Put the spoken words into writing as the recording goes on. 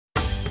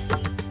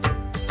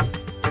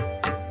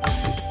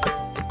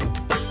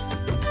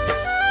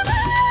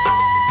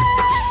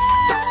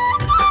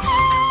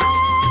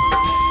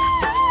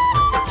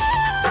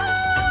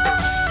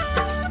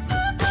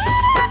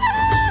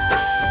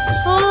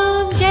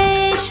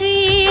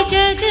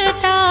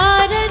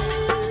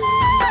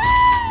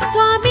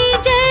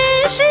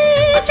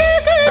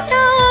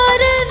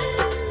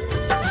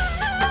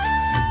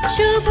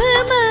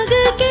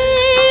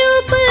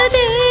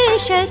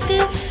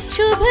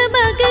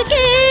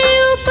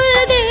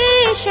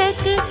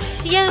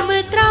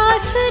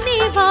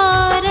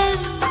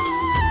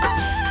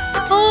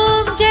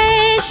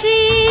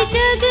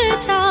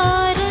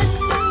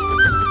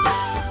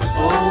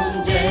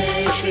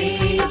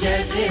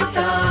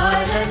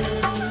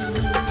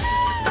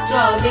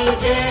स्वामी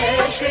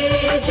जय श्री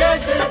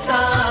जग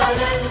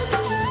तारण,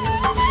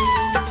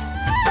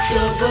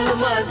 शुभ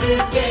मग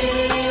के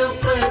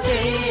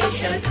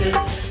उपदेशक,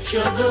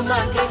 शुभ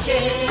मग के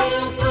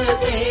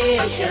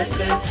उपदेशक,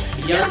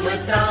 यम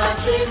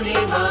त्रास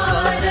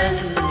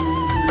निवारण।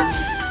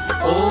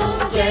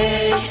 ओम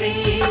जय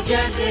श्री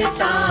जग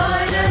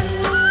तारण।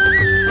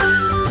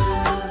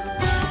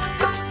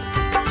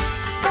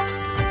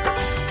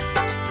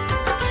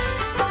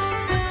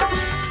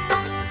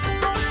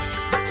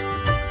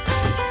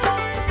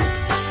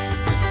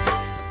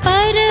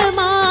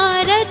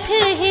 परमारथ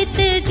हित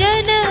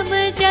जन्म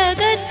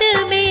जगत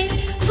में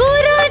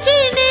गुरु जी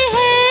ने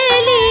है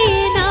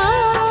लीना,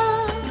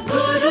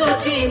 गुरु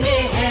जी ने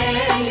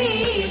है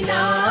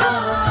लीना।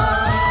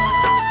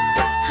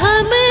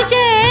 हम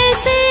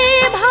जैसे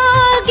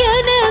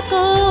भाग्यन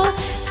को,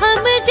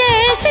 हम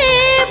जैसे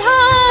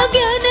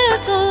भाग्यन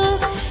को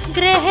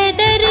ग्रह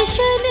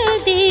दर्शन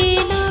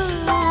देना।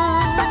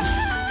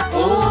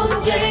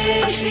 ओम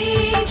जय श्री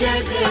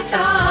जग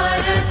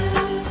तारण।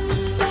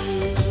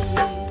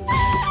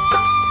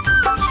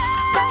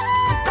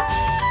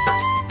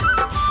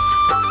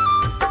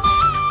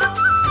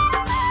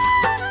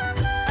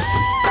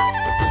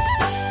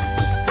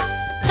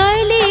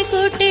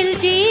 कुटिल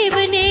जीव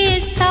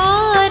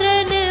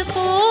निस्तारण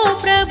को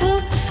प्रभु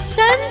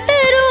संत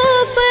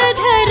रूप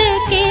धर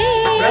के,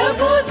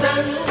 प्रभु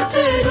संत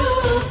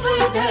रूप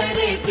धर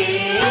के,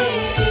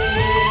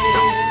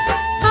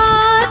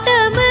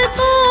 आत्म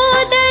को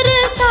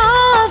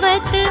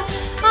दर्शावत,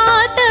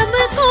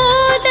 आत्म को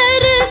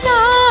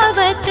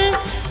दर्शावत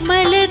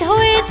मल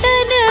धोए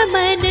तन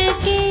मन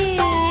के।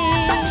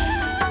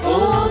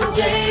 ओम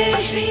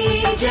जय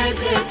श्री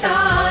जग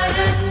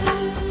तारण।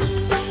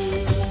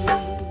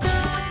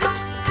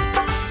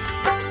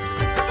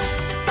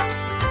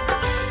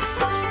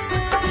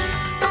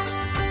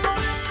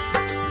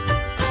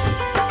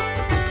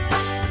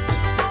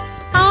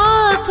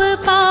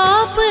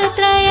 पाप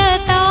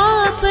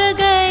त्रयताप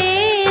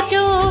गए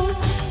जो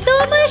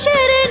तुम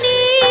शरणी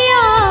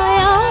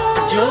आया,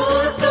 जो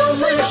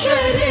तुम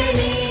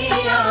शरणी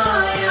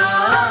आया।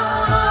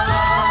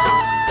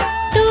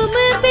 तुम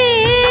पे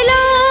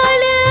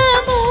लाल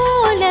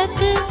मोलक,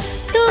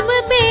 तुम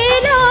पे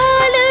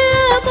लाल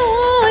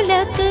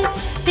मोलक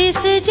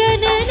तिस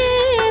जन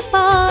ने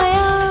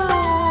पाया।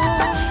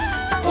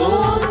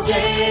 ओम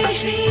जय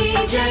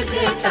श्री जग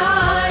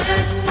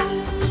तारण।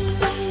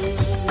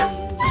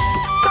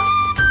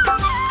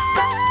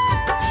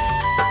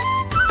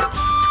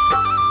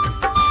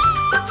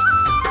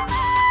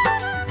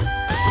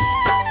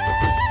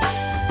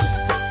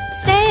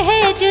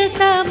 सहज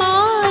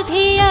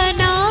समाधि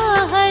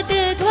अनाहद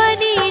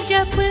ध्वनि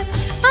जप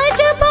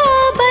अजपा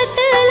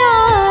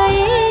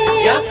बतलाए,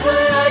 जप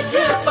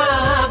अजपा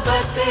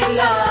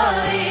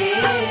बतलाए।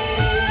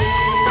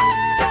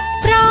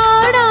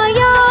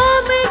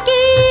 प्राणायाम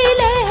की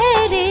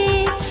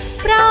लहरें,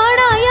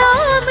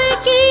 प्राणायाम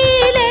की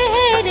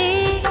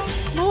लहरें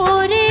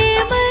मोरे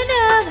मन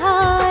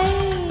भाए।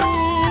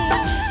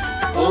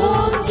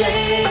 ओम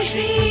जय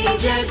श्री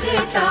जग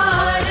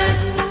तारण।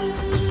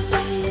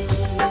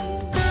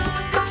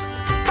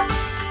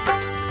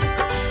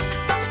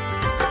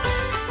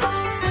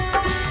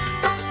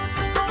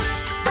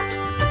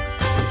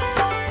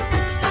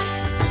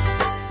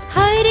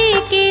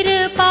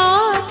 कृपा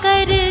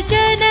कर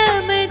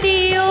जन्म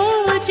दियो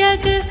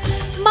जग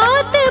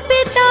मात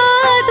पिता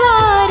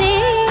द्वारे,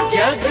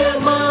 जग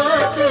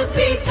मात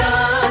पिता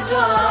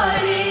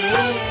द्वारे।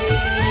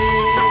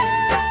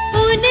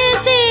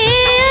 उनसे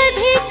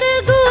अधिक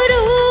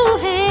गुरु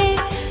है,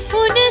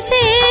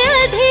 उनसे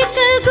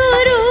अधिक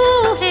गुरु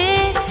है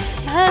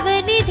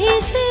भवनिधि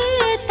से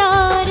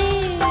तारे।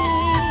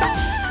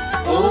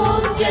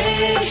 ओम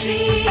जय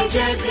श्री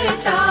जग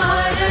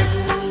तारण।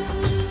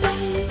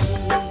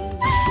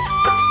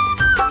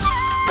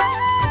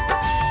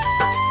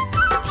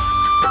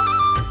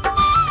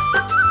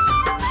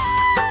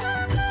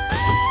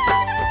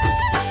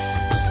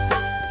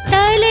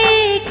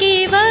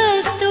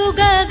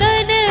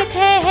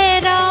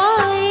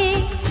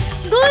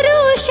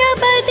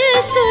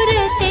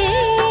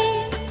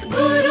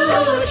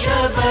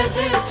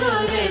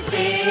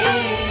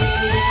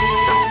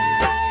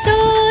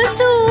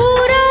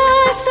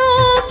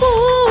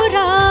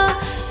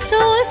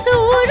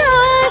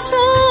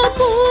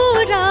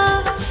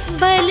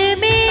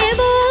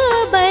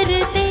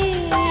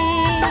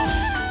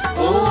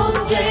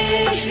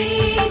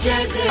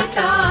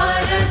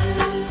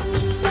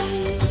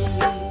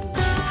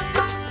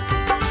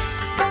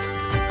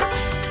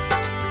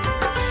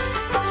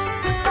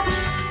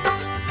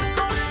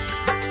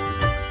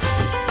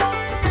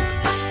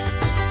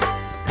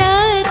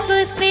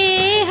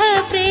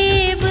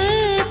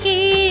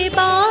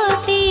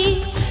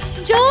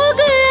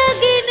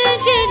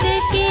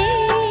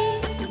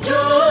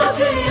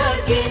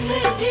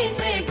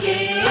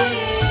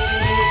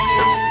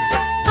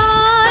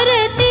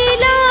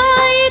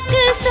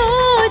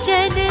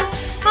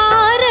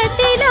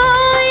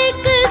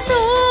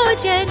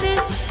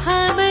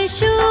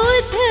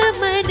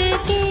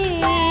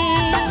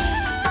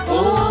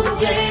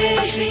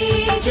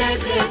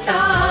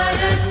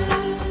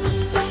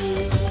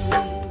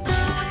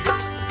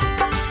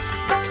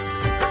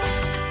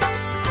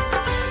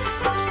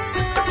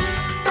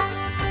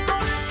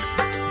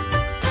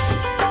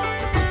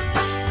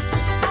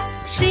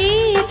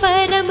 श्री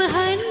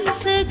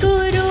परमहंस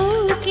गुरु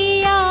की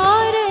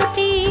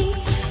आरती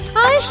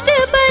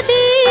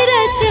अष्टपदी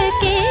रच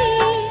के,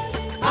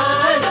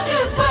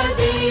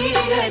 अष्टपदी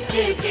रच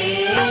के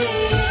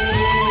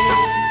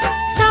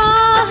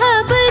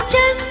साहब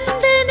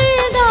चंद ने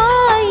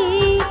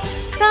गाई,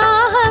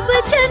 साहब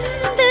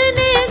चंद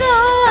ने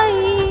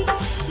गाई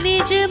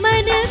निज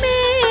मन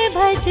में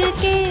भज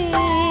के।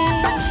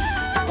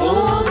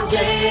 ओम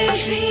जय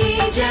श्री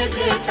जग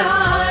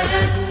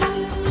तारन,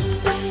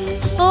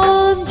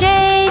 ओम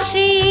जय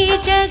श्री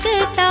जग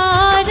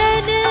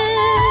तारन,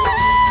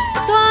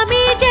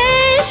 स्वामी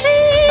जय श्री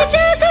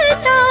जग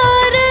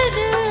तारन।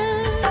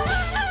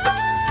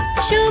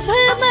 शुभ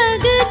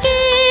मग के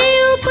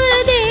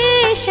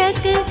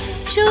उपदेशक,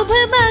 शुभ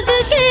मग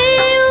के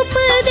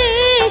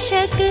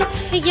उपदेशक,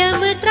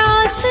 यम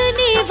त्रास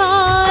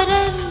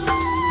निवारन।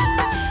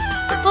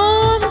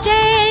 ओम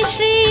जय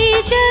श्री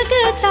जग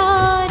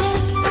तारन,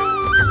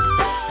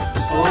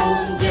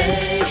 ओम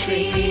जय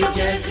श्री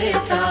जग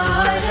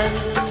तारन,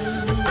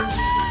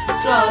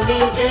 स्वामी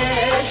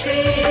जय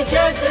श्री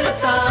जग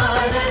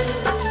तारन।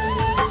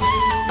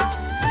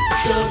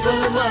 शुभ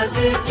मग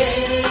के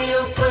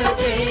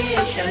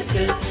उपदेशक,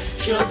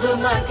 शुभ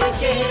मग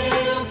के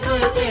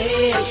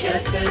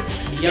उपदेशक,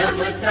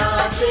 यम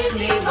त्रास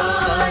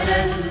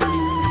निवारन।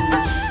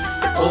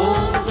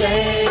 ओम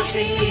जय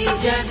श्री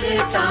जग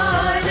तारन।